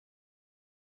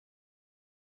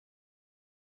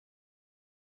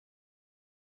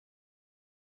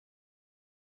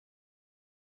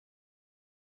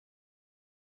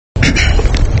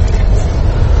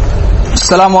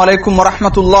السلام عليكم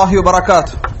ورحمة الله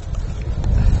وبركاته.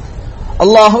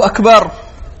 الله أكبر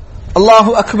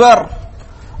الله أكبر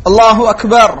الله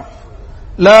أكبر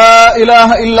لا إله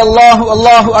إلا الله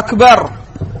الله أكبر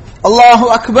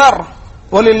الله أكبر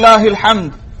ولله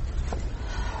الحمد.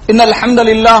 إن الحمد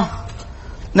لله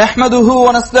نحمده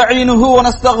ونستعينه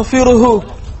ونستغفره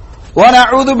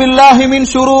ونعوذ بالله من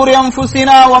شرور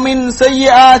أنفسنا ومن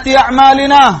سيئات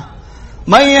أعمالنا.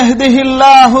 من يهده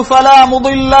الله فلا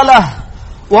مضل له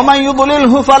ومن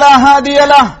يضلله فلا هادي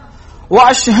له.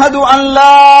 وأشهد أن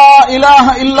لا إله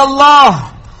إلا الله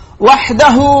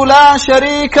وحده لا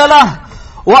شريك له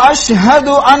وأشهد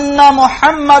أن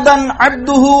محمدا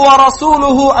عبده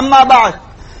ورسوله. أما بعد،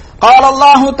 قال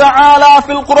الله تعالى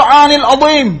في القرآن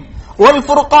العظيم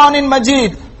والفرقان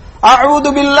المجيد: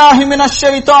 أعوذ بالله من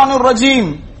الشيطان الرجيم.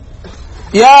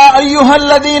 يا أيها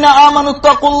الذين آمنوا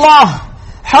اتقوا الله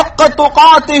حق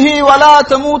تقاته ولا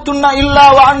تموتن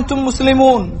إلا وأنتم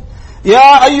مسلمون.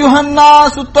 يا أيها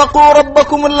الناس اتقوا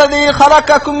ربكم الذي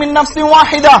خلقكم من نفس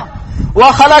واحدة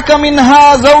وخلق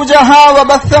منها زوجها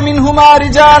وبث منهما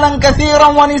رجالا كثيرا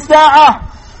ونساء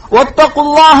واتقوا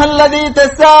الله الذي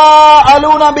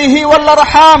تساءلون به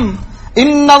والأرحام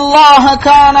إن الله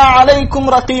كان عليكم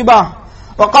رقيبا.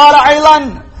 وقال أيضا: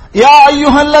 يا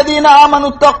أيها الذين آمنوا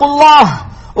اتقوا الله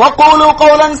وقولوا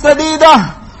قولا سديدا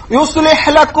يصلح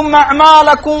لكم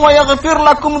أعمالكم ويغفر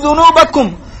لكم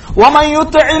ذنوبكم ومن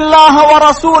يطع الله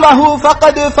ورسوله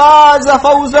فقد فاز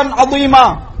فوزا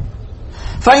عظيما.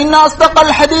 فإن أصدق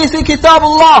الحديث كتاب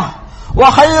الله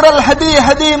وخير الهدي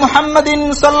هدي محمد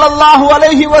صلى الله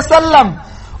عليه وسلم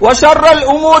وشر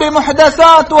الأمور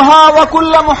محدثاتها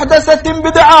وكل محدثة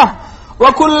بدعة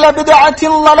وكل بدعة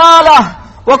ضلالة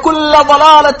وكل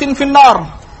ضلالة في النار.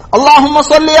 اللهم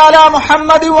صل على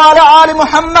محمد وعلى آل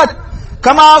محمد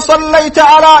كما صليت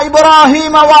على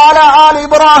إبراهيم وعلى آل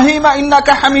إبراهيم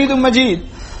إنك حميد مجيد.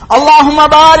 اللهم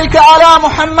بارك على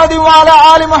محمد وعلى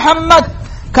آل محمد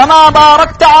كما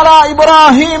باركت على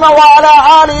إبراهيم وعلى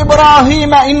آل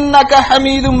إبراهيم إنك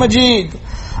حميد مجيد.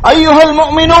 أيها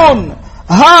المؤمنون،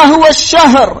 ها هو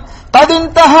الشهر قد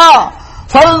انتهى،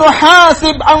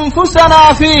 فلنحاسب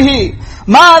أنفسنا فيه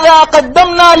ماذا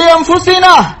قدمنا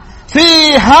لأنفسنا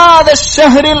في هذا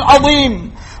الشهر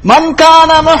العظيم. من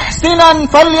كان محسنا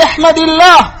فليحمد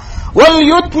الله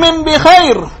وليتمم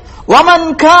بخير،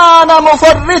 ومن كان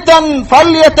مفرطا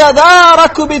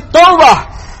فليتدارك بالتوبة،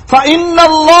 فإن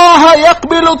الله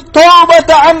يقبل التوبة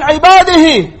عن عباده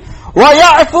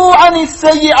ويعفو عن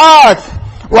السيئات.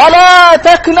 ولا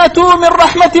تقنطوا من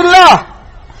رحمة الله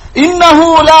إنه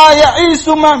لا يئس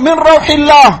من روح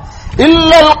الله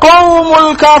إلا القوم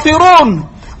الكافرون.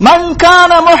 من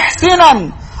كان محسنا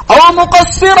أو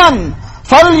مقصرا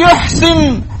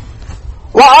فليحسن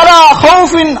وعلى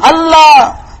خوف ألا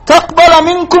تقبل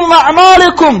منكم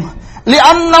أعمالكم،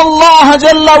 لأن الله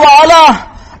جل وعلا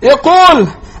يقول: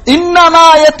 إنما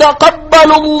يتقبل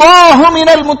الله من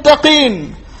المتقين.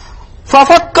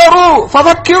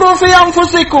 ففكروا في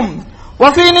أنفسكم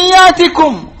وفي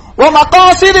نياتكم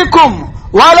ومقاصدكم،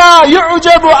 ولا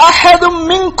يعجب أحد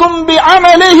منكم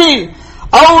بعمله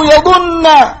أو يظن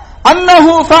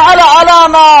أنه فعل على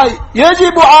ما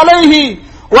يجب عليه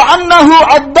وأنه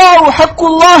أداه حق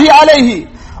الله عليه،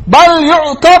 بل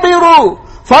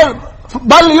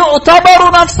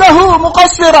يعتبر نفسه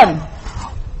مقصرا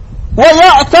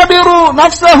ويعتبر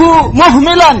نفسه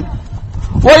مهملا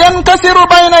وينكسر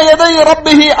بين يدي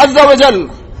ربه عز وجل.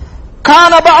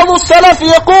 كان بعض السلف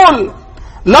يقول: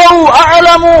 لو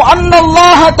أعلم أن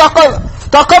الله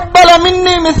تقبل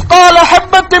مني مثقال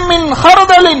حبة من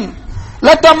خردل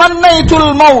لتمنيت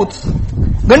الموت.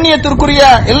 கண்ணியத்திற்குரிய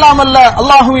எல்லாமல்ல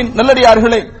அல்லாஹுவின்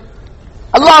நல்லடியார்களே,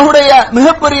 அல்லாஹுடைய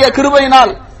மிகப்பெரிய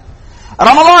கிருபையினால்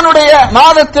ரமலானுடைய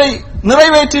மாதத்தை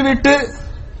நிறைவேற்றிவிட்டு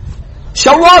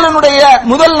ஷவ்வாலினுடைய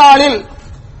முதல் நாளில்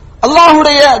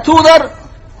அல்லாஹுடைய தூதர்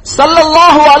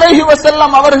ஸல்லல்லாஹு அலைஹி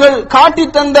வஸல்லம் அவர்கள்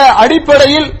காட்டித் தந்த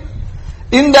அடிப்படையில்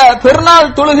இந்த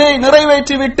பெருநாள் தொழுகை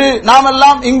நிறைவேற்றிவிட்டு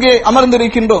நாமெல்லாம் இங்கே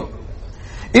அமர்ந்திருக்கின்றோம்.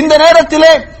 இந்த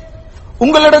நேரத்திலே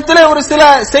உங்களிடத்திலே ஒரு சில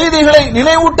செய்திகளை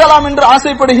நினைவூட்டலாம் என்று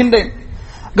ஆசைப்படுகின்றேன்.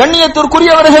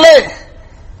 கண்ணியத்திற்குரியவர்களே,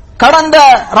 கடந்த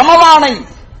ரமலானை,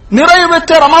 நிறைவு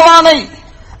பெற்ற ரமலானை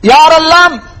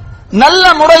யாரெல்லாம் நல்ல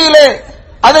முறையிலே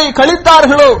அதை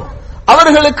கழித்தார்களோ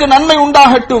அவர்களுக்கு நன்மை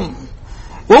உண்டாகட்டும்.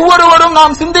 ஒவ்வொருவரும்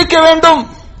நாம் சிந்திக்க வேண்டும்,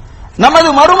 நமது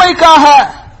மறுமைக்காக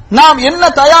நாம் என்ன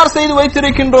தயார் செய்து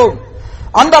வைத்திருக்கின்றோம்,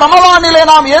 அந்த ரமலானிலே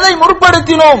நாம் எதை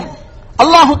முற்படுத்தினோம்.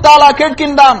 அல்லாஹு தஆலா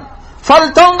கேட்கின்றான்: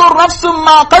 ஃபல்தன்துர் நஃப்ஸும்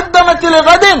மா கத்தமத்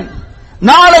லிகதின்.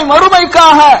 நாளை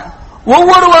மறுமைக்காக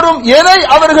ஒவ்வொருவரும் எதை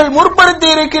அவர்கள் முற்படுத்தி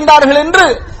இருக்கின்றார்கள் என்று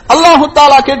அல்லாஹு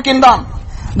தஆலா கேட்கின்றான்.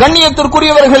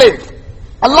 கண்ணியத்திற்குரியவர்களே,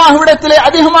 அல்லாஹ்விடத்திலே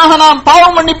அதிகமாக நாம் பாவ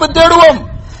மன்னிப்பு தேடுவோம்.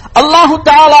 அல்லாஹு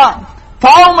தஆலா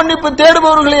பாவ மன்னிப்பு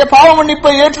தேடுபவர்களுடைய பாவ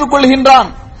மன்னிப்பை ஏற்றுக்கொள்கின்றான்.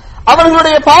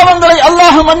 அவர்களுடைய பாவங்களை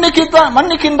அல்லாஹ்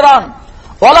மன்னிக்கின்றான்.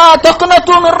 வலா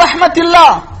தக்னது மிர்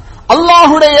ரஹ்மத்தில்லாஹ்,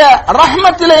 அல்லாஹ்வுடைய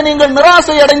ரஹ்மத்திலே நீங்கள்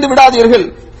நிராசை அடைந்து விடாதீர்கள்.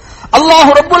 அல்லாஹ்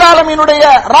ரப்புல் ஆலமீனுடைய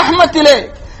ரஹ்மத்திலே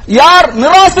யார்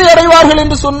நிராசை அடைவார்கள்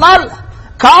என்று சொன்னால்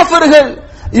காஃபிர்கள்,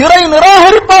 இறை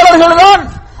நிராகரிப்பாளர்கள் தான்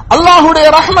அல்லாஹ்வுடைய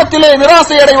ரஹ்மத்திலே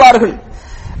நிராசை அடைவார்கள்.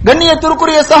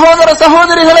 கண்ணியத்திற்குரிய சகோதர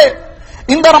சகோதரிகளே,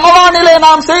 இந்த ரமலானிலே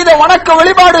நாம் செய்த வணக்க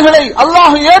வழிபாடுகளை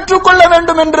அல்லாஹ் ஏற்றுக்கொள்ள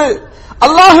வேண்டும் என்று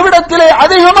அல்லாஹ்விடத்திலே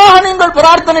அதிகமாக நீங்கள்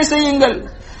பிரார்த்தனை செய்யுங்கள்.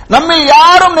 நம்மை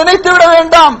யாரும் நினைத்துவிட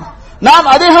வேண்டாம், நாம்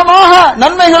அதிகமாக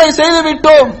நன்மைகளை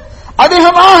செய்துவிட்டோம்,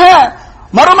 அதிகமாக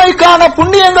மறுமைக்கான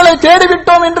புண்ணியங்களை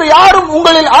தேடிவிட்டோம் என்று யாரும்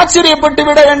உங்களில் ஆச்சரியப்பட்டு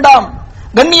விட வேண்டாம்.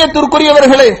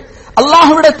 கண்ணியத்திற்குரியவர்களே,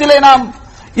 அல்லாஹ்விடத்திலே நாம்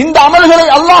இந்த அமல்களை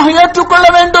அல்லாஹ் ஏற்றுக்கொள்ள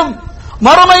வேண்டும்,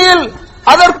 மறுமையில்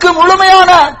அதற்கு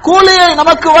முழுமையான கூலியை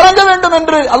நமக்கு வழங்க வேண்டும்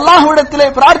என்று அல்லாஹ்விடத்திலே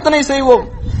பிரார்த்தனை செய்வோம்.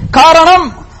 காரணம்,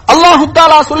 அல்லாஹ்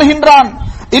தஆலா சொல்கின்றான்,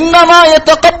 இன்னமா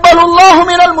யதகப்பலுல்லாஹு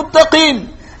மினல் முத்தகீன்,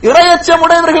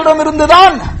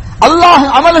 இறையச்சமுடையவர்களிடமிருந்துதான் அல்லாஹ்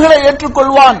அமல்களை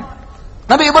ஏற்றுக்கொள்வான்.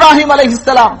 நபி இப்ராஹிம்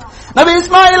அலைஹிஸ்ஸலாம், நபி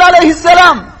இஸ்மாயில்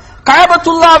அலைஹிஸ்ஸலாம்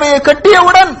கஅபத்துல்லாவை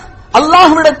கட்டியவுடன்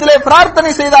அல்லாஹ்விடத்திலே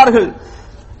பிரார்த்தனை செய்தார்கள்,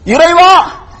 இறைவா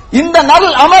இந்த நல்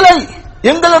அமலை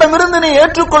எங்களிடமிருந்து நீ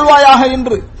ஏற்றுக்கொள்வாயாக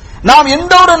என்று. நாம்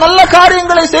எந்த ஒரு நல்ல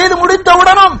காரியங்களை செய்து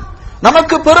முடித்தவுடனும்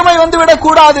நமக்கு பெருமை வந்துவிடக்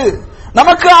கூடாது,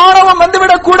 நமக்கு ஆணவம்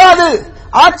வந்துவிடக் கூடாது,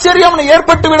 ஆச்சரியம்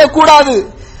ஏற்பட்டுவிடக் கூடாது.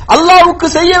 அல்லாஹ்வுக்கு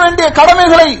செய்ய வேண்டிய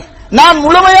கடமைகளை நான்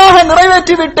முழுமையாக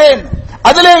நிறைவேற்றி விட்டேன்,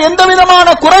 அதிலே எந்த விதமான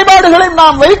குறைபாடுகளையும்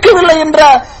நாம் வைக்கவில்லை என்ற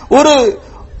ஒரு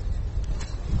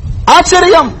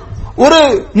ஆச்சரியம், ஒரு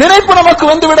நினைப்பு நமக்கு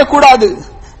வந்துவிடக் கூடாது.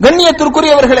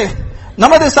 கண்ணியத்திற்குரியவர்களே,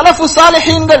 நமது ஸலஃபு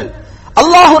ஸாலிஹீன்கள்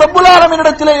அல்லாஹ் ரப்புல்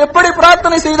ஆலமீனிடத்திலே எப்படி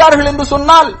பிரார்த்தனை செய்தார்கள் என்று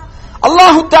சொன்னால்,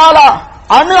 அல்லாஹ் தஆலா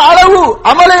அணு அளவு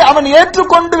அமலை அவன்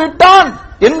ஏற்றுக்கொண்டு விட்டான்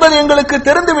என்பது எங்களுக்கு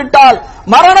தெரிந்துவிட்டால்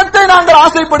மரணத்தை நாங்கள்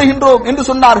ஆசைப்படுகின்றோம் என்று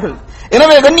சொன்னார்கள்.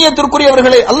 எனவே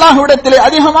கண்ணியத்திற்குரியவர்களே, அல்லாஹ்விடத்திலே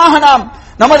அதிகமாக நாம்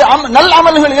நமது நல்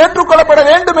அமல்கள் ஏற்றுக்கொள்ளப்பட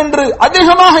வேண்டும் என்று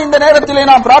அதிகமாக இந்த நேரத்திலே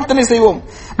நாம் பிரார்த்தனை செய்வோம்.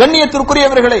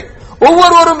 கண்ணியத்திற்குரியவர்களே,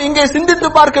 ஒவ்வொருவரும் இங்கே சிந்தித்து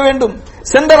பார்க்க வேண்டும்.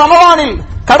 சென்ற ரமலானில்,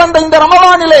 கடந்த இந்த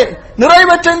ரமலானிலே,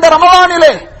 நிறைவேற்ற இந்த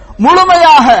ரமலானிலே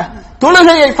முழுமையாக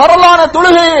தொழுகையை, ஃபரலான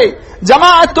தொழுகையை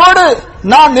ஜமாஅத்தோடு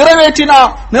நான்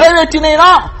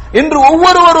நிறைவேற்றினேனா என்று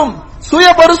ஒவ்வொருவரும் சுய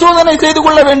பரிசோதனை செய்து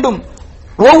கொள்ள வேண்டும்.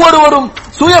 ஒவ்வொருவரும்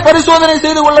சுய பரிசோதனை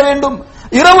செய்து கொள்ள வேண்டும்.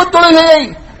 இரவு தொழுகையை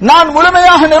நான்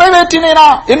முழுமையாக நிறைவேற்றினேனா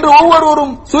என்று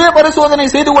ஒவ்வொருவரும் சுய பரிசோதனை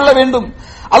செய்து கொள்ள வேண்டும்.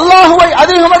 அல்லாஹுவை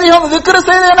அதிகம் அதிகம் zikr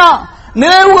செய்தேனா,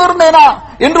 நினைவு கூர்ந்தேனா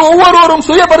என்று ஒவ்வொருவரும்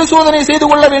சுய பரிசோதனை செய்து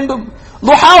கொள்ள வேண்டும்.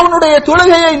 துஹாவுடைய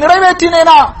தொழுகையை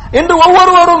நிறைவேற்றினேனா என்று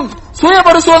ஒவ்வொருவரும் சுய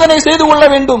பரிசோதனை செய்து கொள்ள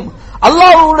வேண்டும்.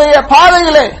 அல்லாஹ்வுடைய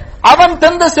பாதையிலே அவன்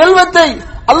தந்த செல்வத்தை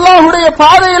அல்லாஹ்வுடைய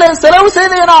பாதையிலே செலவு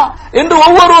செய்தேனா என்று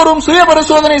ஒவ்வொருவரும் சுய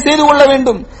பரிசோதனை செய்து கொள்ள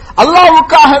வேண்டும்.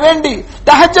 அல்லாஹ்வுக்காக வேண்டி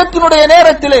தஹஜ்ஜுடைய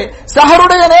நேரத்திலே,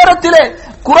 சஹருடைய நேரத்திலே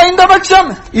குறைந்தபட்சம்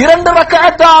 2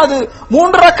 ரக்அத்தாவது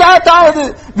 3 ரக்அத்தாவது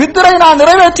வித்ரை நான்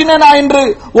நிறைவேற்றினேனா என்று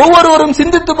ஒவ்வொருவரும்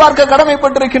சிந்தித்து பார்க்க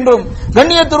கடமைப்பட்டிருக்கின்றோம்.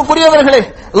 கண்ணியத்திற்குரியவர்களே,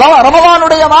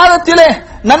 ரமலானுடைய மாதத்திலே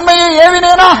நன்மையை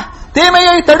ஏவினேனா,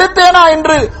 தீமையை தடுத்தேனா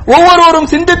என்று ஒவ்வொருவரும்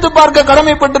சிந்தித்து பார்க்க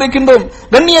கடமைப்பட்டிருக்கின்றோம்.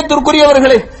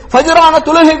 கண்ணியத்திற்குரியவர்களே,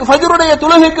 ஃபஜ்ருடைய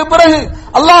தொழுகைக்கு பிறகு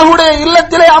அல்லாஹ்வுடைய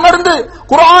இல்லத்திலே அமர்ந்து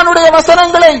குர்ஆனுடைய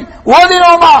வசனங்களை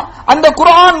ஓதினோமா, அந்த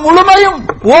குர்ஆன் முழுமையும்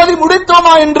ஓதி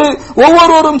முடித்தோமா என்று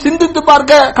ஒவ்வொருவரும் சிந்தித்து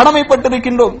பார்க்க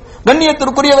கடமைப்பட்டிருக்கின்றோம்.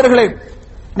 கண்ணியத்திற்குரியவர்களே,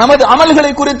 நமது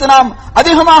அமல்களை குறித்து நாம்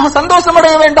அதிகமாக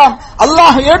சந்தோஷமடைய வேண்டாம்,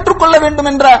 அல்லாஹ் ஏற்றுக்கொள்ள வேண்டும்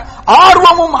என்ற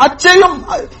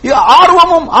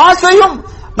ஆர்வமும் ஆசையும்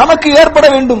நமக்கு ஏற்பட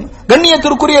வேண்டும்.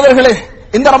 கண்ணியத்திற்குரியவர்களே,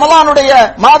 இந்த ரமலானுடைய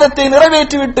மாதத்தை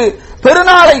நிறைவேற்றிவிட்டு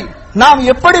பெருநாளை நாம்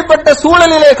எப்படிப்பட்ட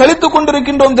சூழலிலே கழித்துக்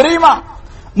கொண்டிருக்கின்றோம் தெரியுமா?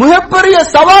 மிகப்பெரிய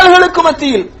சவால்களுக்கு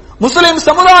மத்தியில் முஸ்லிம்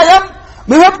சமுதாயம்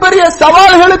மிகப்பெரிய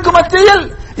சவால்களுக்கு மத்தியில்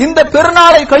இந்த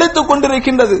பெருநாளை கழித்துக்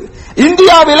கொண்டிருக்கின்றது.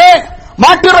 இந்தியாவிலே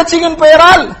மாட்டிறைச்சியின்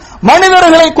பெயரால்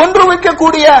மனிதர்களை கொன்று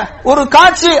வைக்கக்கூடிய ஒரு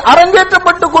காட்சி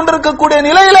அரங்கேற்றப்பட்டுக் கொண்டிருக்கக்கூடிய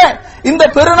நிலையிலே இந்த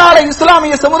பெருநாளை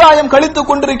இஸ்லாமிய சமுதாயம் கழித்துக்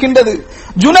கொண்டிருக்கின்றது.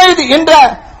 ஜுனைத் என்ற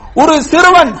ஒரு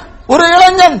சிறுவன், ஒரு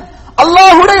இளைஞன்,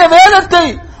 அல்லாஹ்வுடைய வேதத்தை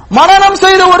மனனம்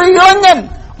செய்த ஒரு இளைஞன்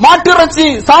மாட்டிறைச்சி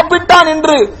சாப்பிட்டான்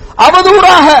என்று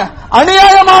அவதூறாக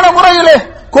அநியாயமான முறையிலே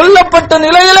கொல்லப்பட்ட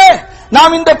நிலையிலே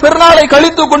நாம் இந்த பெருநாளை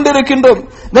கழித்துக் கொண்டிருக்கின்றோம்.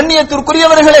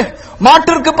 கண்ணியத்திற்குரியவர்களே,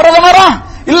 மாட்டிற்கு பிரதமரா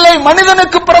இல்லை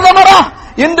மனிதனுக்கு பிரதமரா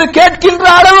என்று கேட்கின்ற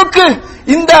அளவுக்கு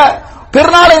இந்த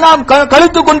பெருநாளை நாம்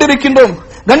கழித்துக் கொண்டிருக்கின்றோம்.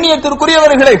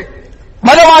 கண்ணியத்திற்குரியவர்களே,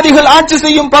 மதவாதிகள் ஆட்சி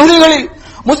செய்யும் பகுதிகளில்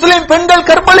முஸ்லிம் பெண்கள்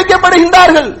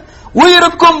கற்பழிக்கப்படுகின்றார்கள்.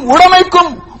 உயிருக்கும்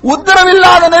உடமைக்கும்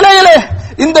உத்தரவில்லாத நிலையிலே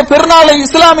இந்த பெருநாளை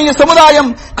இஸ்லாமிய சமுதாயம்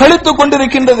கழித்துக்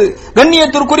கொண்டிருக்கின்றது.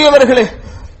 கண்ணியத்திற்குரியவர்களே,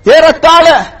 ஏறத்தாழ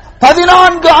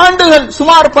 14 ஆண்டுகள்,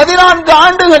 சுமார் 14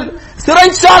 ஆண்டுகள்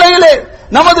சிறைச்சாலையிலே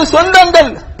நமது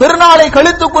சொந்தங்கள் பெருநாளை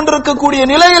கழித்துக் கொண்டிருக்கக்கூடிய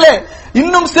நிலையிலே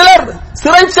இன்னும் சிலர்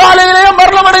சிறைச்சாலையிலே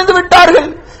மரணமடைந்து விட்டார்கள்.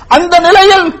 அந்த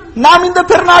நிலையில் நாம் இந்த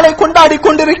பெருநாளை கொண்டாடி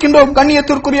கொண்டிருக்கின்றோம்.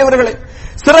 கண்ணியத்திற்குரியவர்களே,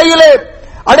 சிறையிலே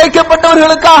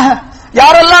அடைக்கப்பட்டவர்களுக்காக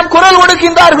யாரெல்லாம் குரல்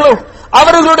கொடுக்கின்றார்களோ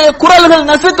அவர்களுடைய குரல்கள்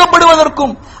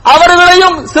நசுக்கப்படுவதற்கும்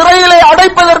அவர்களையும் சிறையிலே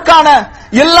அடைப்பதற்கான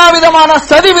எல்லா விதமான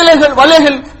சதி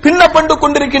வலைகள் பின்னப்பட்டு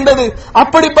கொண்டிருக்கின்றது.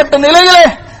 அப்படிப்பட்ட நிலையிலே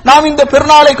நாம் இந்த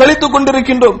பெருநாளை கழித்துக்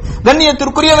கொண்டிருக்கின்றோம்.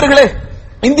 கண்ணியத்திற்குரியவர்களே,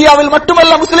 இந்தியாவில்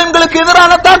மட்டுமல்ல முஸ்லிம்களுக்கு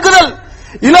எதிரான தாக்குதல்,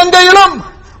 இலங்கையிலும்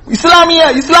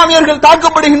இஸ்லாமியர்கள்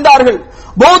தாக்கப்படுகின்றார்கள்.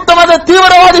 பௌத்த மத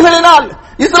தீவிரவாதிகளினால்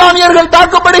இஸ்லாமியர்கள்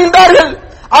தாக்கப்படுகின்றார்கள்.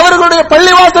 அவர்களுடைய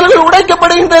பள்ளிவாசல்கள்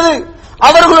உடைக்கப்படுகின்றது,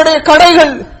 அவர்களுடைய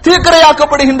கடைகள்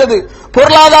தீக்கிரையாக்கப்படுகின்றது.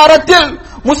 பொருளாதாரத்தில்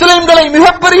முஸ்லிம்களை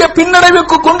மிகப்பெரிய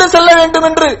பின்னடைவுக்கு கொண்டு செல்ல வேண்டும்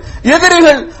என்று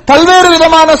எதிரிகள் பல்வேறு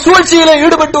விதமான சூழ்ச்சியிலே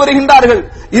ஈடுபட்டு வருகின்றார்கள்.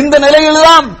 இந்த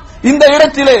நிலையில்தான் இந்த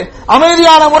இடத்திலே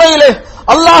அமைதியான முறையிலே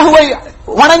அல்லாஹுவை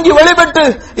வணங்கி வழிபட்டு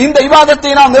இந்த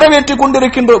இபாதத்தை நாம் நிறைவேற்றிக்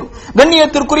கொண்டிருக்கின்றோம்.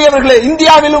 கண்ணியத்திற்குரியவர்களே,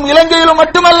 இந்தியாவிலும் இலங்கையிலும்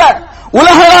மட்டுமல்ல,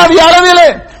 உலகளாவிய அளவிலே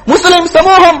முஸ்லிம்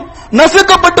சமூகம்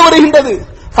நசுக்கப்பட்டு வருகின்றது.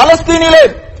 பலஸ்தீனிலே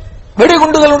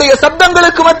வெடிகுண்டுகளுடைய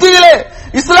சப்தங்களுக்கு மத்தியிலே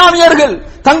இஸ்லாமியர்கள்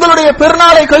தங்களுடைய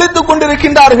பெருநாளை கழித்துக்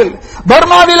கொண்டிருக்கின்றார்கள்.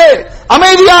 பர்மாவிலே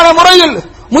அமைதியான முறையில்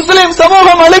முஸ்லிம்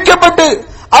சமூகம் அழிக்கப்பட்டு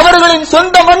அவர்களின்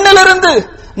சொந்த மண்ணிலிருந்து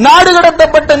நாடு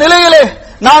கடத்தப்பட்ட நிலையிலே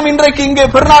நாம் இன்றைக்கு இங்கே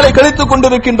பெருநாளை கழித்துக்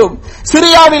கொண்டிருக்கின்றோம்.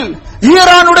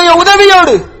 ஈரானுடைய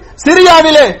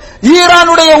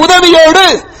உதவியோடு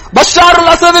பஷார்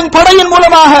அல் அசதின் படையின்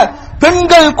மூலமாக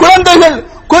பெண்கள், குழந்தைகள்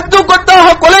கொத்து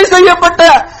கொத்தாக கொலை செய்யப்பட்ட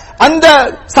அந்த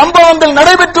சம்பவங்கள்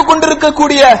நடைபெற்றுக்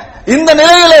கொண்டிருக்கக்கூடிய இந்த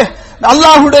நிலையிலே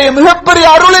அல்லாஹுடைய மிகப்பெரிய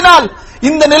அருளினால்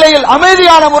இந்த நிலையில்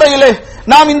அமைதியான முறையிலே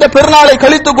நாம் இந்த பெருநாளை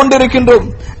கழித்துக் கொண்டிருக்கின்றோம்.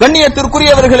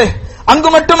 கண்ணியத்திற்குரியவர்களே, அங்கு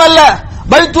மட்டுமல்ல,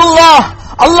 பைத்துல்லாஹ்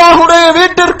அல்லாஹுடைய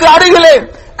வீட்டிற்கு அருகிலே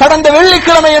கடந்த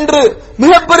வெள்ளிக்கிழமை என்று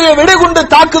மிகப்பெரிய வெடிகுண்டு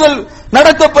தாக்குதல்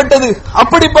நடத்தப்பட்டது.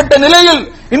 அப்படிப்பட்ட நிலையில்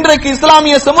இன்றைக்கு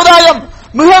இஸ்லாமிய சமுதாயம்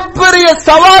மிகப்பெரிய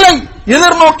சவாலை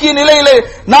எதிர்நோக்கிய நிலையிலே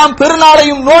நாம்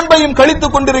பெருநாளையும் நோன்பையும்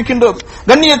கழித்துக் கொண்டிருக்கின்றோம்.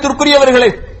 கண்ணியத்திற்குரியவர்களே,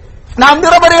 நாம்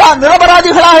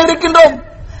நிரபராதிகளாக இருக்கின்றோம்.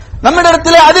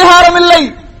 நம்மிடத்திலே அதிகாரம் இல்லை,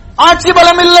 ஆட்சி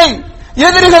பலம் இல்லை,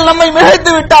 எதிரிகள் நம்மை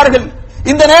மிகைத்து விட்டார்கள்.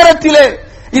 இந்த நேரத்திலே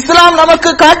இஸ்லாம் நமக்கு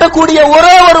காட்டக்கூடிய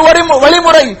ஒரே ஒரு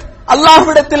வழிமுறை,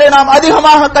 அல்லாஹ்விடத்திலே நாம்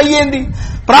அதிகமாக கையேந்தி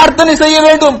பிரார்த்தனை செய்ய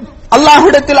வேண்டும்.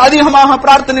 அல்லாஹ்விடத்தில் அதிகமாக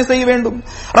பிரார்த்தனை செய்ய வேண்டும்.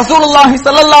 ரசூலுல்லாஹி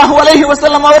ஸல்லல்லாஹு அலைஹி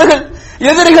வஸல்லம் அவர்கள்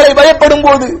எதிரிகளை பயப்படும்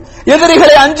போது,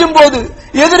 எதிரிகளை அஞ்சும் போது,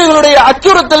 எதிரிகளுடைய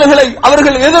அச்சுறுத்தல்களை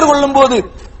அவர்கள் எதிர்கொள்ளும் போது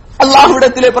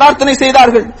அல்லாஹ்விடத்திலே பிரார்த்தனை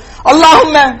செய்தார்கள்.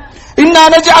 அல்லாஹும்ம இன்னா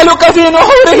நஜஅலுக ஃபீ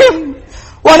நுஹூரிஹிம்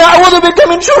வ நஅஊது பிக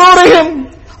மின் ஷுரூரிஹிம்.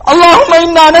 அல்லாஹும்ம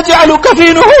இன்னா நஜஅலுக ஃபீ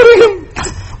நுஹூரிஹிம்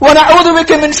வ நஅஊது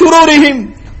பிக மின் ஷுரூரிஹிம்.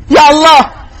 யா அல்லாஹ்,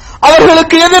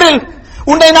 அவர்களுக்கு எதிரில்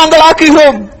உன்னை நாங்கள்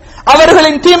ஆக்குகிறோம்,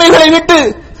 அவர்களின் தீமைகளை விட்டு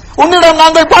உன்னிடம்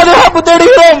நாங்கள் பாதுகாப்பு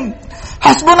தேடுகிறோம்.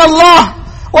 ஹஸ்புனல்லாஹ்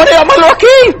வ நிஅமல்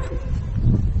வக்கீல்.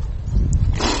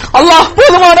 அல்லாஹ்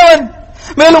போதுமானவன்,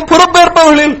 மேலும்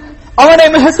பொறுப்பேற்பவர்களில் அவனை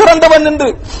மிக சிறந்தவன் என்று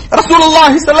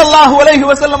ரசூலுல்லாஹி ஸல்லல்லாஹு அலைஹி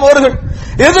வஸல்லம் அவர்கள்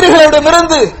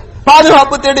எதிரிகளிடமிருந்து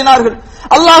பாதுகாப்பு தேடினார்கள்.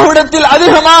 அல்லாஹ்விடத்தில்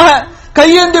அதிகமாக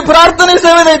கையேந்தி பிரார்த்தனை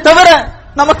செய்வதை தவிர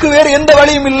நமக்கு வேறு எந்த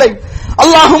வழியும் இல்லை.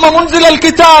 அல்லாஹும்ம முன்சிலல்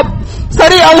கிதாப்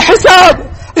சரி அல் ஹிசாப்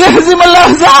யஹ்ஸிம் அல்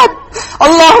அஹ்ஸாப்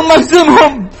அல்லாஹும்ம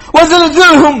ஹ்ஸிம்ஹும்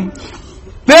வஸல்ஸில்ஹும்.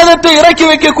 வேதத்தை இறக்கி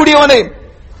வைக்கக்கூடியவனே,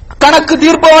 கணக்கு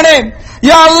தீர்ப்பவனே,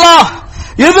 யா அல்லாஹ்,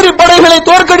 எதிரி படைகளை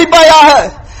தோற்கடிப்பாயாக,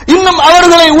 இன்னும்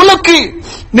அவர்களை உலுக்கி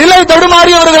நிலை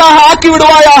தடுமாறியவர்களாக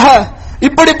ஆக்கிவிடுவாயாக.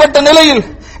 இப்படிப்பட்ட நிலையில்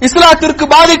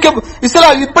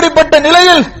இப்படிப்பட்ட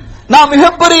நிலையில் நாம்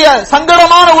மிகப்பெரிய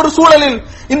சங்கடமான ஒரு சூழலில்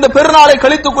இந்த பெருநாளை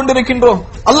கழித்துக் கொண்டிருக்கின்றோம்.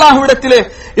 அல்லாஹ்விடத்திலே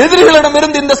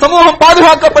எதிரிகளிடமிருந்து இந்த சமூகம்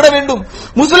பாதுகாக்கப்பட வேண்டும்,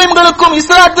 முஸ்லிம்களுக்கும்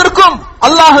இஸ்லாத்திற்கும்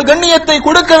அல்லாஹ் கண்ணியத்தை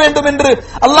கொடுக்க வேண்டும் என்று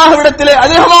அல்லாஹ்விடத்திலே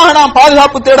அதிகமாக நாம்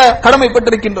பாதுகாப்பு தேட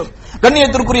கடமைப்பட்டிருக்கின்றோம்.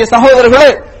 கண்ணியத்திற்குரிய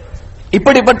சகோதரர்களே,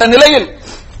 இப்படிப்பட்ட நிலையில்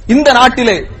இந்த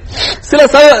நாட்டிலே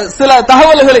சில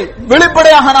தகவல்களை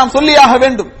வெளிப்படையாக நாம் சொல்லியாக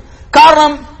வேண்டும்.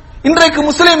 காரணம், இன்றைக்கு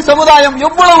முஸ்லிம் சமுதாயம்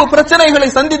எவ்வளவு பிரச்சனைகளை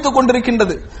சந்தித்துக்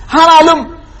கொண்டிருக்கின்றது. ஆனாலும்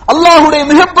அல்லாஹுடைய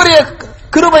மிகப்பெரிய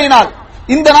கிருபையினால்,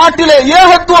 இந்த நாட்டிலே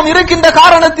ஏகத்துவம் இருக்கின்ற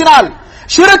காரணத்தினால்,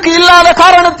 ஷிர்க் இல்லாத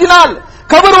காரணத்தினால்,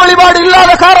 கபர் வழிபாடு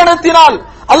இல்லாத காரணத்தினால்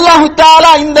அல்லாஹு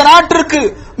தஆலா இந்த நாட்டிற்கு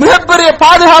மிகப்பெரிய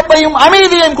பாதுகாப்பையும்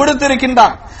அமைதியையும்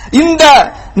கொடுத்திருக்கின்றார். இந்த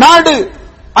நாடு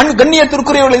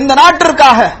கண்ணியத்திற்குரியவர்கள், இந்த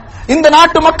நாட்டிற்காக, இந்த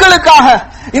நாட்டு மக்களுக்காக,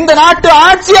 இந்த நாட்டு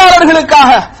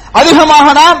ஆட்சியாளர்களுக்காக அதிகமாக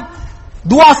நாம்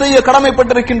துஆ செய்ய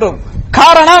கடமைப்பட்டிருக்கின்றோம்.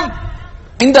 காரணம்,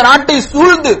 இந்த நாட்டை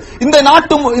சூழ்ந்து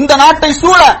இந்த நாட்டை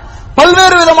சூழ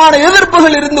பல்வேறு விதமான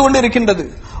எதிர்ப்புகள் இருந்து கொண்டிருக்கின்றது.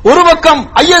 ஒரு பக்கம்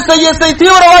ISIS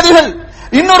தீவிரவாதிகள்,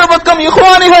 இன்னொரு பக்கம்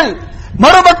இஹ்வானிகள்,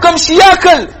 மறுபக்கம்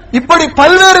ஷியாக்கள், இப்படி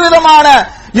பல்வேறு விதமான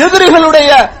எதிரிகளுடைய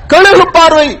கழுகு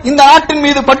பார்வை இந்த நாட்டின்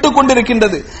மீது பட்டுக்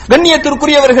கொண்டிருக்கின்றது.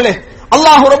 கண்ணியத்திற்குரியவர்களே,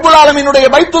 அல்லாஹ் ரப்பல் ஆலமீனுடைய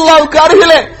பைத்துல்லாவுக்கு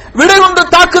அருகிலே விடைகொண்டு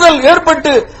தாக்குதல்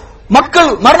ஏற்பட்டு மக்கள்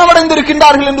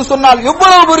மரணமடைந்திருக்கின்றார்கள் என்று சொன்னால்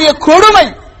எவ்வளவு பெரிய கொடுமை,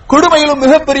 கொடுமையிலும்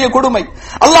மிகப்பெரிய கொடுமை.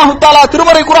 அல்லாஹ் தஆலா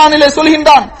திருமறை குர்ஆனிலே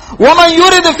சொல்கின்றான், வமன்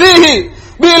யுரிது ஃபீஹி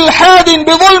பில்ஹாதின்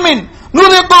பிظுல்மின்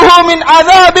நுதிகுஹு மின்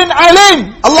அஸாபின் அலீம்.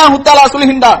 அல்லாஹ் தஆலா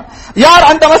சொல்கின்றான், யார்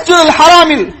அந்த மஸ்ஜிதுல்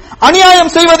ஹராமில்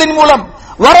அநியாயம் செய்வதன் மூலம்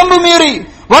வரம்பு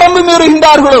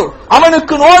மீறுகின்றார்களோ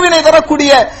அவனுக்கு நோவினை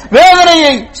தரக்கூடிய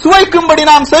வேதனையை சுவைக்கும்படி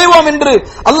நாம் செய்வோம் என்று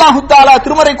அல்லாஹ் தஆலா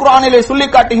திருமறை குர்ஆனிலே சொல்லி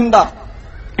காட்டுகின்றார்.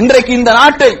 இன்றைக்கு இந்த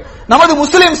நாட்டை நமது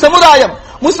முஸ்லிம் சமுதாயம்,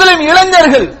 முஸ்லிம்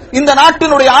இளைஞர்கள் இந்த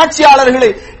நாட்டினுடைய ஆட்சியாளர்களை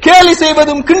கேலி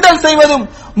செய்வதும் கிண்டல் செய்வதும்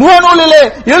முகநூலிலே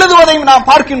எழுதுவதையும் நாம்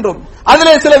பார்க்கின்றோம்.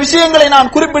 அதிலே சில விஷயங்களை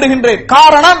நான் குறிப்பிடுகின்றேன்.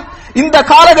 காரணம், இந்த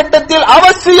காலகட்டத்தில்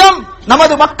அவசியம்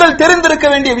நமது மக்கள் தெரிந்திருக்க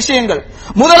வேண்டிய விஷயங்கள்.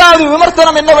 முதலாவது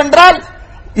விமர்சனம் என்னவென்றால்,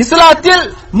 இஸ்லாத்தில்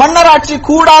மன்னராட்சி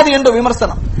கூடாது என்ற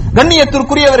விமர்சனம்.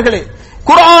 கண்ணியத்திற்குரியவர்களே,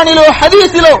 குர்ஆனிலோ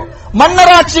ஹதீஸிலோ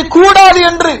மன்னராட்சி கூடாது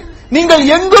என்று நீங்கள்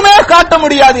எங்குமே காட்ட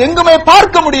முடியாது, எங்குமே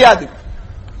பார்க்க முடியாது.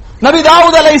 நபி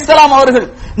தாவூத் அலைஹிஸ்ஸலாம் அவர்கள்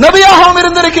நபியாகவும்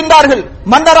இருந்திருக்கின்றார்கள்,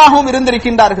 மன்னராகவும்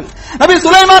இருந்திருக்கின்றார்கள். நபி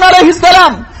சுலைமான்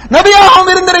அலைஹிஸ்ஸலாம் நபியாகவும்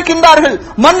இருந்திருக்கின்றார்கள்,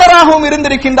 மன்னராகவும்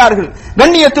இருந்திருக்கின்றார்கள்.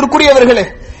 கண்ணியத்திற்குரியவர்களே,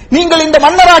 நீங்கள் இந்த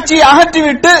மன்னராட்சியை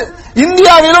அகற்றிவிட்டு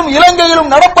இந்தியாவிலும்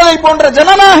இலங்கையிலும் நடப்பதை போன்ற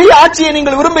ஜனநாயக ஆட்சியை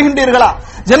நீங்கள் விரும்புகின்றீர்களா?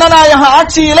 ஜனநாயக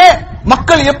ஆட்சியிலே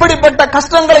மக்கள் எப்படிப்பட்ட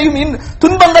கஷ்டங்களையும்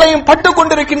துன்பங்களையும் பட்டுக்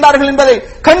கொண்டிருக்கின்றார்கள் என்பதை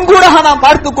கண்கூடாக நாம்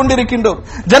பார்த்துக் கொண்டிருக்கின்றோம்.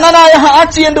 ஜனநாயக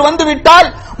ஆட்சி என்று வந்துவிட்டால்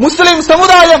முஸ்லிம்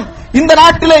சமுதாயம் இந்த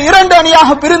நாட்டிலே இரண்டு அணியாக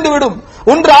பிரிந்துவிடும்.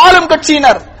 ஒன்று ஆளும்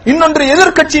கட்சியினர், இன்னொன்று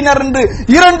எதிர்கட்சியினர் என்று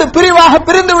இரண்டு பிரிவாக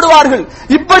பிரிந்து விடுவார்கள்.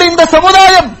 இப்படி இந்த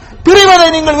சமுதாயம் பிரிவதை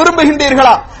நீங்கள்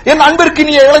விரும்புகின்றீர்களா? என்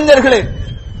அன்பிற்கினிய இளைஞர்களே,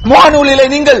 முகநூலிலே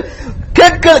நீங்கள்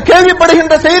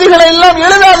கேள்விப்படுகின்ற செய்திகளை எல்லாம்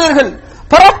எழுதாதீர்கள்,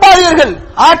 பரப்பாதீர்கள்.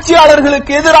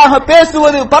 ஆட்சியாளர்களுக்கு எதிராக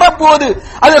பேசுவது, பரப்புவது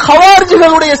அது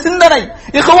ஹவார்ஜிகளுடைய சிந்தனை,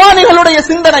 இஹ்வானிகளுடைய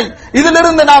சிந்தனை.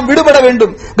 இதிலிருந்து நாம் விடுபட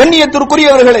வேண்டும்.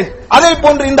 கண்ணியத்திற்குரியவர்களே, அதே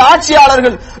போன்று இந்த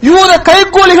ஆட்சியாளர்கள் யூத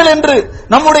கைக்கூலிகள் என்று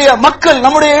நம்முடைய மக்கள்,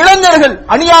 நம்முடைய இளைஞர்கள்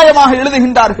அநியாயமாக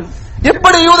எழுதுகின்றார்கள்.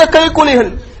 எப்படி யூத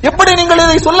கைக்கூலிகள்? எப்படி நீங்கள்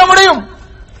இதை சொல்ல முடியும்?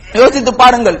 யோசித்து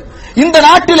பாருங்கள். இந்த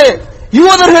நாட்டிலே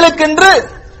யூதர்களுக்கென்று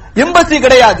எம்பசி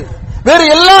கிடையாது, வேறு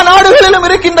எல்லா நாடுகளிலும்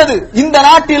இருக்கின்றது. இந்த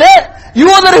நாட்டிலே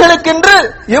யூதர்களுக்கென்று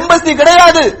எம்பசி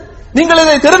கிடையாது. நீங்கள்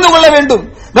இதை தெரிந்து கொள்ள வேண்டும்.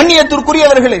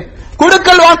 கண்ணியத்திற்குரியவர்களே,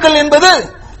 கொடுக்கல் வாக்கல் என்பது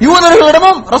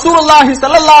யூதர்களிடமும் ரசூலுல்லாஹி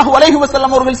ஸல்லல்லாஹு அலைஹி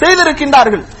வஸல்லம் அவர்கள்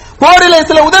செய்திருக்கின்றார்கள். போரிலே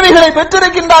சில உதவிகளை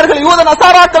பெற்றிருக்கின்றார்கள் யூத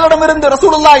நசாராக்களிடமிருந்து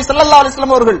ரசூலுல்லாஹி ஸல்லல்லாஹு அலைஹி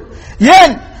வஸல்லம் அவர்கள்.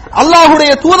 ஏன்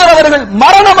அல்லாஹ்வுடைய தூதர் அவர்கள்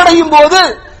மரணமடையும் போது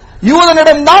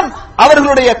யூதனிடம்தான்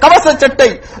அவர்களுடைய கவச சட்டை,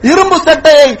 இரும்பு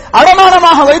சட்டையை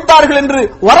அடமானமாக வைத்தார்கள் என்று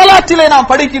வரலாற்றிலே நாம்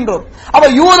படிக்கின்றோம். அவ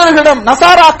யூதர்களிடம்,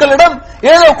 நசாராக்களிடம்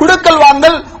ஏதோ குடுக்கல்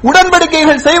வாங்கல்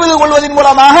உடன்படிக்கைகள் செய்து கொள்வதன்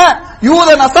மூலமாக யூத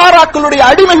நசாராக்களுடைய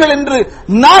அடிமைகள் என்று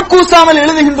நாக்கூசாமல்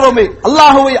எழுதுகின்றோமே.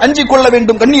 அல்லாஹ்வை அஞ்சிக் கொள்ள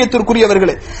வேண்டும்.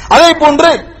 கண்ணியத்திற்குரியவர்களே, அதே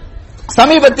போன்று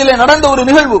சமீபத்திலே நடந்த ஒரு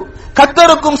நிகழ்வு,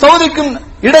 கத்தருக்கும் சவுதிக்கும்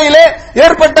இடையிலே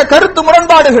ஏற்பட்ட கருத்து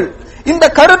முரண்பாடுகள். இந்த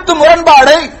கருத்து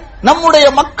முரண்பாடை நம்முடைய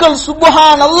மக்கள்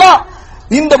சுப்ஹானல்லாஹ்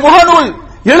இந்த முகநூல்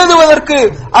எழுதுவதற்கு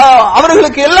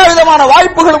அவர்களுக்கு எல்லா விதமான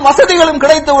வாய்ப்புகளும் வசதிகளும்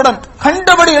கிடைத்தவுடன்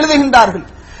கண்டபடி எழுதுகின்றார்கள்,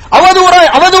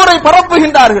 அவதூறை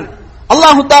பரப்புகின்றார்கள்.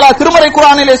 அல்லாஹ் தஆலா திருமறை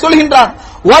குர்ஆனிலே சொல்கின்றான்,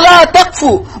 வலா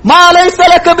தக்ஃபு மா லைஸ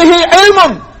லக பிஹி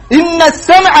இல்முன் இன்ன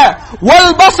ஸம்அ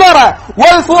வல் பஸர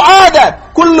வல் ஃபுஆத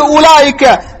குல்லு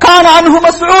உலாயிக கான அன்ஹு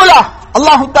மஸ்ஊலா.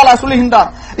 அல்லாஹ் தஆலா சொல்கின்றான்,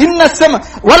 இன்ன ஸம்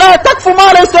வலா தக்ஃபு மா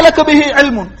லைஸ லக பிஹி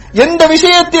இல்முன், எந்த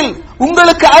விஷயத்தில்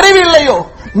உங்களுக்கு அறிவில்லையோ,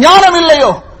 ஞானம்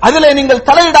இல்லையோ அதிலே நீங்கள்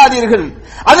தலையிடாதீர்கள்,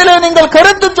 அதிலே நீங்கள்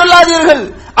கருத்து சொல்லாதீர்கள்,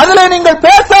 அதிலே நீங்கள்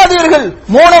பேசாதீர்கள்,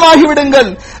 மௌனமாகி விடுங்கள்.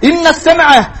 இன்ன ஸம்அ,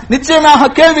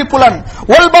 நிச்சயமாக கேள்வி புலன்,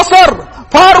 வல் பஸர்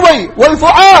பார்வை, வல்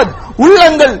ஃபுஆத்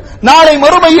உள்ளங்கள் நாளை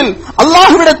மறுமையில்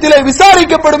அல்லாஹ்விடத்திலே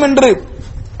விசாரிக்கப்படும் என்று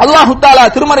அல்லாஹ் தஆலா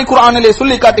திருமறை குர்ஆனிலே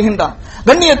சொல்லி காட்டுகின்றான்.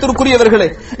 கண்ணியத்திற்குரியவர்களே,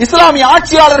 இஸ்லாமிய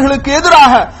ஆட்சியாளர்களுக்கு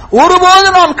எதிராக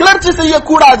ஒருபோதும் நாம் கிளர்ச்சி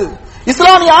செய்யக்கூடாது.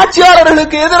 இஸ்லாமிய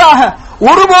ஆட்சியாளர்களுக்கு எதிராக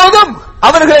ஒருபோதும்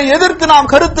அவர்களை எதிர்த்து நாம்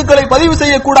கருத்துக்களை பதிவு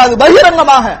செய்யக்கூடாது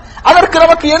பகிரங்கமாக. அதற்கு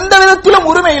நமக்கு எந்த விதத்திலும்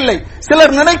உரிமை இல்லை.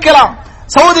 சிலர் நினைக்கலாம்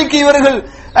சவுதிக்கு இவர்கள்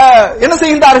என்ன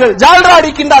செய்கின்றார்கள், ஜால்ரா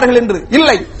அடிக்கின்றார்கள் என்று.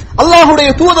 இல்லை, அல்லாஹ்வுடைய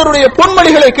தூதருடைய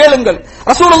பொன்மொழிகளை கேளுங்கள்.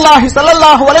 ரசூலுல்லாஹி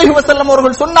ஸல்லல்லாஹு அலைஹி வஸல்லம்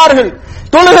அவர்கள் சொன்னார்கள்,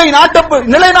 தொழுகை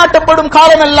நிலைநாட்டப்படும்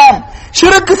காலமெல்லாம்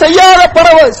ஷிர்க்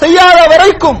செய்யாத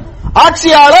வரைக்கும்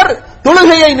ஆட்சியாளர்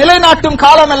தொழுகையை நிலைநாட்டும்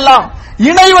காலமெல்லாம்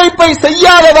இணை வைப்பை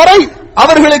செய்யாத வரை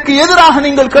அவர்களுக்கு எதிராக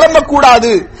நீங்கள்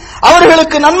கிளம்பக்கூடாது.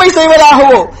 அவர்களுக்கு நன்மை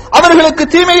செய்வதாகவோ அவர்களுக்கு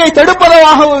தீமையை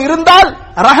தடுப்பதாகவோ இருந்தால்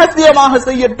ரகசியமாக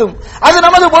செய்யட்டும், அது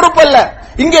நமது பொறுப்பல்ல.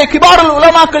 இங்கே கிபாருல்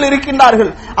உலமாக்கள்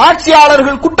இருக்கின்றார்கள்.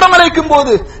 ஆட்சியாளர்கள் குற்றமளிக்கும்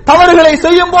போது, தவறுகளை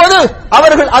செய்யும் போது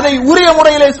அவர்கள் அதை உரிய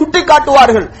முறையிலே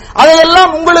சுட்டிக்காட்டுவார்கள்.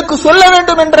 அதையெல்லாம் உங்களுக்கு சொல்ல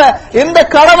வேண்டும் என்ற எந்த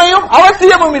கடமையும்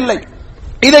அவசியமும் இல்லை.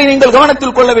 இதை நீங்கள்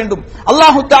கவனத்தில் கொள்ள வேண்டும்.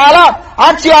 அல்லாஹு தஆலா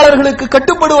ஆட்சியாளர்களுக்கு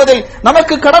கட்டுப்படுவதை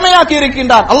நமக்கு கடமையாக்கி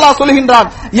இருக்கின்றார். அல்லாஹ் சொல்கின்றான்,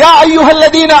 யா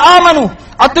அய்யுஹல்லதீன ஆமனு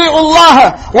அத்தீஉல்லாஹ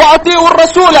வ அத்தீஉர்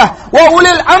ரசூல வ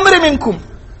உலில் அம்ரி மின்கும்.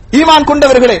 ஈமான்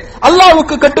கொண்டவர்களே,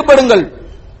 அல்லாஹ்வுக்கு கட்டுப்படுங்கள்,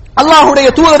 அல்லாஹ்வுடைய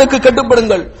தூதருக்கு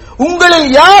கட்டுப்படுங்கள். உங்களில்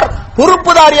யார்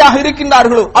பொறுப்புதாரியாக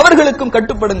இருக்கின்றார்களோ அவர்களுக்கும்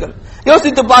கட்டுப்படுங்கள்.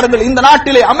 யோசித்து பாருங்கள், இந்த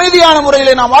நாட்டிலே அமைதியான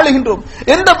முறையிலே நாம் வாழுகின்றோம்.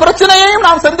 எந்த பிரச்சனையையும்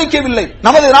நாம் சந்திக்கவில்லை.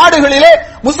 நமது நாடுகளிலே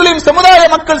முஸ்லிம் சமுதாய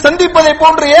மக்கள் சந்திப்பதை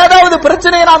போன்று ஏதாவது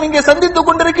பிரச்சனையை நாம் இங்கே சந்தித்துக்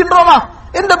கொண்டிருக்கின்றோமா?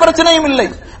 எந்த பிரச்சனையும் இல்லை.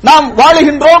 நாம்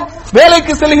வாழுகின்றோம்,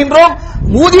 வேலைக்கு செல்கின்றோம்,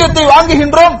 ஊதியத்தை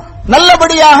வாங்குகின்றோம்,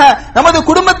 நல்லபடியாக நமது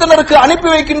குடும்பத்தினருக்கு அனுப்பி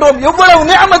வைக்கின்றோம். எவ்வளவு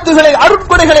நிஅமத்துகளை,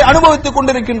 அருட்கொடைகளை அனுபவித்துக்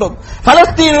கொண்டிருக்கின்றோம்.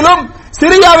 பலஸ்தீனிலும்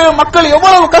சிரியாவிலும் மக்கள்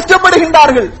எவ்வளவு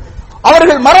கஷ்டப்படுகின்றார்கள்.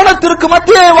 அவர்கள் மரணத்திற்கு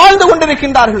மத்தியே வாழ்ந்து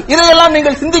கொண்டிருக்கின்றார்கள். இதையெல்லாம்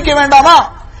நீங்கள் சிந்திக்க வேண்டாமா?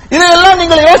 இதையெல்லாம்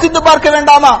நீங்கள் யோசித்து பார்க்க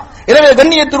வேண்டாமா? எனவே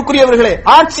கண்ணியத்திற்குரியவர்களே,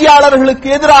 ஆட்சியாளர்களுக்கு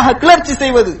எதிராக கிளர்ச்சி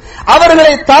செய்வது,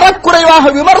 அவர்களை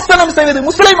தரக்குறைவாக விமர்சனம் செய்வது,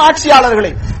 முஸ்லிம்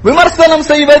ஆட்சியாளர்களை விமர்சனம்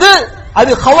செய்வது,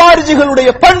 அது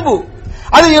ஹவாரிஜிகளுடைய பண்பு,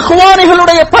 அது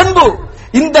இஹ்வானிகளுடைய பண்பு.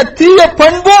 இந்த தீய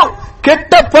பண்பு,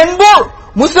 கெட்ட பண்பு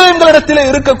முஸ்லிம்களிடத்திலே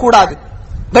இருக்கக்கூடாது.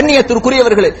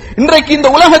 கண்ணியத்திற்குரியவர்களே, இன்றைக்கு இந்த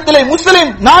உலகத்திலே முஸ்லிம்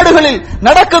நாடுகளில்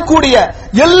நடக்கக்கூடிய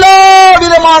எல்லா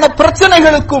விதமான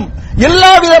பிரச்சனைகளுக்கும்,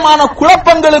 எல்லா விதமான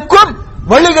குழப்பங்களுக்கும்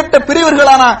வழிகட்ட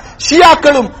பிரிவுகளான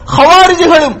ஷியாக்களும்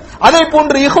ஹவாரிஜிகளும் அதே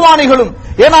போன்று இஹ்வானிகளும்.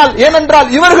 ஏனென்றால்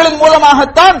இவர்களின்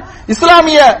மூலமாகத்தான்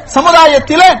இஸ்லாமிய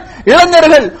சமுதாயத்திலே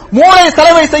இளைஞர்கள் மூளை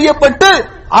செலவை செய்யப்பட்டு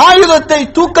ஆயுதத்தை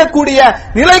தூக்கக்கூடிய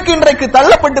நிலைக்கு இன்றைக்கு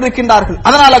தள்ளப்பட்டிருக்கின்றார்கள்.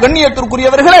 அதனால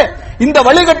கண்ணியத்திற்குரியவர்களே, இந்த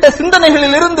வழிகட்ட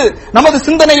சிந்தனைகளில் இருந்து நமது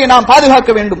சிந்தனையை நாம்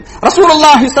பாதுகாக்க வேண்டும்.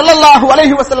 ரசூலுல்லாஹி ஸல்லல்லாஹு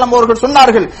அலைஹி வஸல்லம் அவர்கள்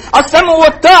சொன்னார்கள், அஸ்ஸமு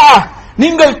வத்தாஅ,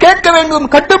 நீங்கள் கேட்க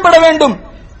வேண்டும், கட்டுப்பட வேண்டும்.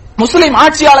 முஸ்லிம்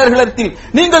ஆட்சியாளர்களிடத்தில்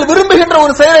நீங்கள் விரும்புகின்ற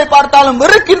ஒரு செயலை பார்த்தாலும்,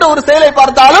 வெறுக்கின்ற ஒரு செயலை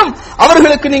பார்த்தாலும்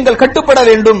அவர்களுக்கு நீங்கள் கட்டுப்பட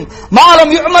வேண்டும்.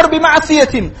 மாலம் யுமர்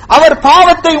பிமஅசியத்தின், அவர்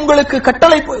பாவத்தை உங்களுக்கு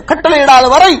கட்டளையிடாத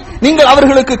வரை நீங்கள்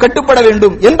அவர்களுக்கு கட்டுப்பட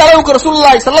வேண்டும். எந்த அளவுக்கு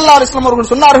ரசூலுல்லாஹி ஸல்லல்லாஹு அலைஹி வஸல்லம்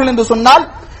அவர்கள் சொன்னார்கள் என்று சொன்னால்,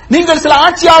 நீங்கள் சில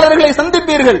ஆட்சியாளர்களை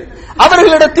சந்திப்பீர்கள்,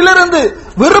 அவர்களிடத்திலிருந்து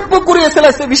வெறுப்புக்குரிய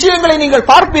சில விஷயங்களை நீங்கள்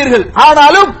பார்ப்பீர்கள்.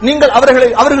 ஆனாலும் நீங்கள்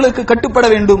அவர்களுக்கு கட்டுப்பட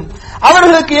வேண்டும்.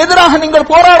 அவர்களுக்கு எதிராக நீங்கள்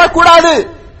போராடக்கூடாது.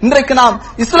 இன்றைக்கு நாம்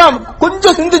இஸ்லாம்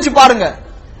கொஞ்சம் சிந்திச்சு பாருங்க,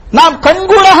 நாம்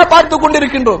கண்கூடாக பார்த்துக்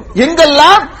கொண்டிருக்கின்றோம்.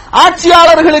 எங்கெல்லாம்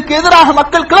ஆட்சியாளர்களுக்கு எதிராக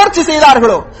மக்கள் கிளர்ச்சி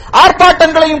செய்தார்களோ,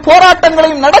 ஆர்ப்பாட்டங்களையும்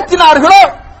போராட்டங்களையும் நடத்தினார்களோ,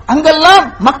 அங்கெல்லாம்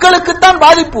மக்களுக்குத்தான்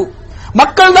பாதிப்பு.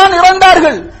 மக்கள் தான்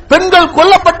இறந்தார்கள், பெண்கள்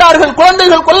கொல்லப்பட்டார்கள்,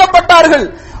 குழந்தைகள் கொல்லப்பட்டார்கள்,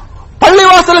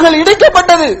 பள்ளிவாசல்கள்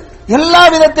இடிக்கப்பட்டது. எல்லா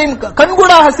விதத்தையும்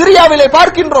கண்கூடாக சிரியாவிலே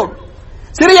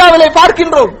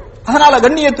பார்க்கின்றோம். அதனால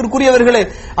கண்ணியத்திற்குரியவர்களே,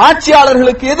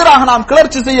 ஆட்சியாளர்களுக்கு எதிராக நாம்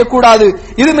கிளர்ச்சி செய்யக்கூடாது.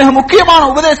 இது மிக முக்கியமான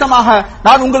உபதேசமாக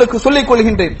நான் உங்களுக்கு சொல்லிக்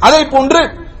கொள்கின்றேன். அதே போன்று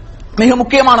மிக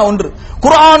முக்கியமான ஒன்று,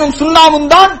 குர்ஆனும் சுன்னாவும்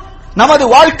தான் நமது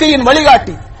வாழ்க்கையின்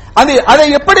வழிகாட்டி. அதை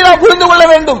எப்படி நாம் புரிந்து கொள்ள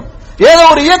வேண்டும்? ஏதோ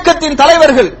ஒரு இயக்கத்தின்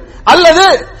தலைவர்கள் அல்லது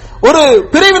ஒரு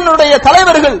பிரிவினுடைய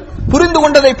தலைவர்கள் புரிந்து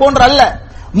கொண்டதை போன்ற அல்ல.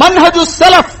 மன்ஹஜு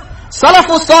ஸலஃப்,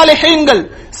 ஸலஃபு ஸாலிஹீன்கள்,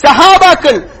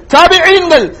 ஸஹாபாக்கள்,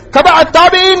 தாபிஈன்கள், தபஅத்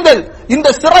தாபிஈன்கள், இந்த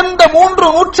சிறந்த 3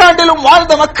 நூற்றாண்டிலும்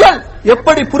வாழ்ந்த மக்கள்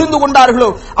எப்படி புரிந்து கொண்டார்களோ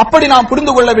அப்படி நாம்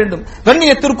புரிந்து கொள்ள வேண்டும்.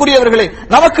 கண்ணியத்திற்குரியவர்களே,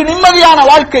 நமக்கு நிம்மதியான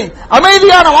வாழ்க்கை,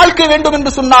 அமைதியான வாழ்க்கை வேண்டும்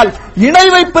என்று சொன்னால் இணை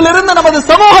வைப்பிலிருந்து நமது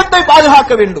சமூகத்தை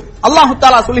பாதுகாக்க வேண்டும். அல்லாஹ்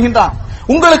தஆலா சொல்கின்றான்,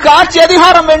 உங்களுக்கு ஆட்சி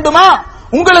அதிகாரம் வேண்டுமா?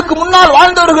 உங்களுக்கு முன்னால்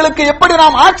வாழ்ந்தவர்களுக்கு எப்படி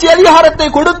நாம் ஆட்சி அதிகாரத்தை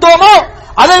கொடுத்தோமோ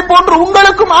அதே போன்று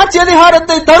உங்களுக்கும் ஆட்சி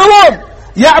அதிகாரத்தை தருவோம்.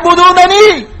 யஅபுதூனனி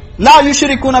லா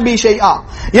யுஷ்ரிகுன பி ஷைஆ,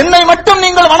 என்னை மட்டும்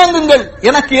நீங்கள் வணங்குங்கள்,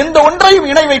 எனக்கு எந்த ஒன்றையும்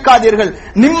இணை வைக்காதீர்கள்.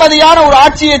 நிம்மதியான ஒரு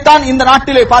ஆட்சியை தான் இந்த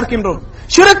நாட்டிலே பார்க்கின்றோம்.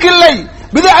 ஷிர்க் இல்லை,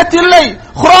 பித்அத் இல்லை,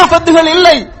 குராஃபத்துகள்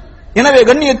இல்லை. எனவே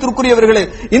கண்ணியத்திற்குரியவர்களே,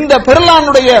 இந்த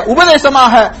பெருளானுடைய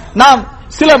உபதேசமாக நாம்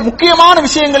சில முக்கியமான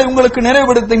விஷயங்களை உங்களுக்கு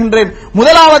நினைவுபடுத்துகின்றேன்.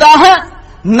 முதலாவதாக,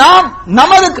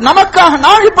 நமக்காக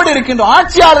நாம் எப்படி இருக்கின்றோம்?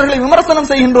 ஆட்சியாளர்களை விமர்சனம்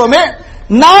செய்கின்றோமே,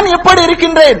 நான் எப்படி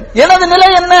இருக்கின்றேன்? எனது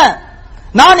நிலை என்ன?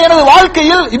 நான் எனது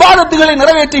வாழ்க்கையில் இபாதத்துகளை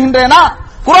நிறைவேற்றுகின்றேனா?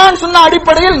 குர்ஆன் சுன்னா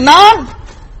அடிப்படையில் நான்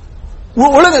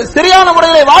சரியான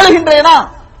முறையில் வாழுகின்றேனா?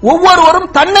 ஒவ்வொருவரும்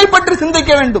தன்னை பற்றி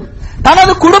சிந்திக்க வேண்டும்,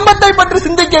 தனது குடும்பத்தை பற்றி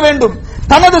சிந்திக்க வேண்டும்,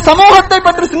 தனது சமூகத்தை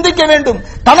பற்றி சிந்திக்க வேண்டும்,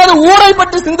 தனது ஊரை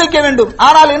பற்றி சிந்திக்க வேண்டும்.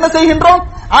 ஆனால் என்ன செய்கின்றோம்?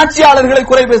 ஆட்சியாளர்களை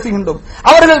குறை பேசுகின்றோம்.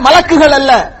 அவர்கள் மலக்குகள்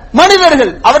அல்ல,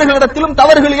 மனிதர்கள். அவர்களிடத்திலும்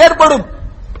தவறுகள் ஏற்படும்.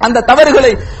 அந்த தவறுகளை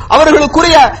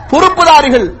அவர்களுக்குரிய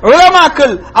பொறுப்புதாரிகள்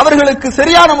உலமாக்கள் அவர்களுக்கு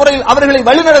சரியான முறையில் அவர்களை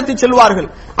வழிநடத்தி செல்வார்கள்.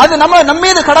 அது நம்ம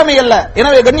மீது கடமை அல்ல.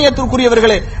 எனவே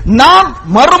கண்ணியத்திற்குரியவர்களே, நாம்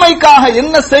மறுமைக்காக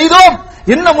என்ன செய்தோம்,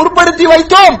 என்ன முற்படுத்தி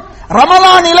வைத்தோம்,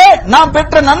 ரமலானிலே நாம்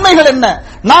பெற்ற நன்மைகள் என்ன,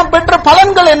 நாம் பெற்ற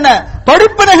பலன்கள் என்ன,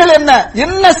 படிப்பினைகள் என்ன,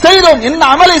 என்ன செய்தோம், என்ன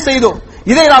அமலை செய்தோம்,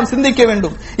 இதை நாம் சிந்திக்க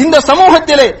வேண்டும். இந்த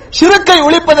சமூகத்திலே ஷிர்க்கை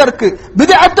ஒழிப்பதற்கு,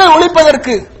 பித்அத்தை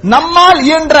ஒழிப்பதற்கு நம்மால்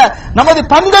இயன்ற நமது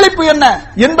பங்களிப்பு என்ன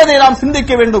என்பதை நாம்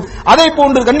சிந்திக்க வேண்டும். அதை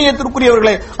போன்று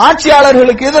கண்ணியத்திற்குரியவர்களே,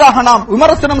 ஆட்சியாளர்களுக்கு எதிராக நாம்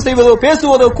விமர்சனம் செய்வதோ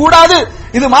பேசுவதோ கூடாது.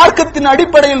 இது மார்க்கத்தின்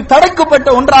அடிப்படையில் தடைக்கப்பட்ட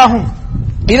ஒன்றாகும்.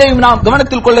 இதையும் நாம்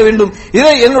கவனத்தில் கொள்ள வேண்டும்.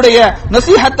 இதை என்னுடைய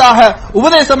நசீஹத்தாக,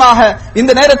 உபதேசமாக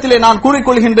இந்த நேரத்திலே நான்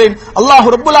கூறிக்கொள்கின்றேன். அல்லாஹ்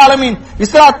ரப்புல் ஆலமீன்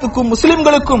இஸ்லாத்துக்கும்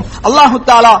முஸ்லிம்களுக்கும் அல்லாஹு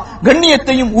தஆலா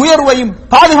கண்ணியத்தையும் உயர்வையும்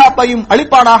பாதுகாப்பையும்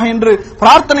அளிப்பானாக என்று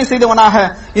பிரார்த்தனை செய்தவனாக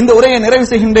இந்த உரையை நிறைவு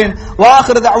செய்கின்றேன்.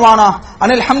 வாஹிரு தஅவானா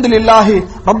அனில் ஹம்துலில்லாஹி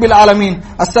ரப்பில் ஆலமீன்.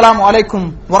 அஸ்ஸலாமு அலைக்கும்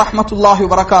வரஹ்மத்துல்லாஹி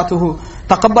வபரகாத்துஹு.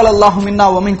 தகப்பல் அல்லாஹு மின்னா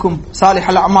வ மின்கும்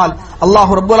சாலிஹல் அமால்.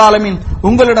 அல்லாஹ் ரப்புல் ஆலமீன்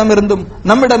உங்களிடமிருந்தும்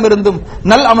நம்மிடமிருந்தும்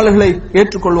நல் அமல்களை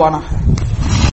ஏற்றுக்கொள்வானாக.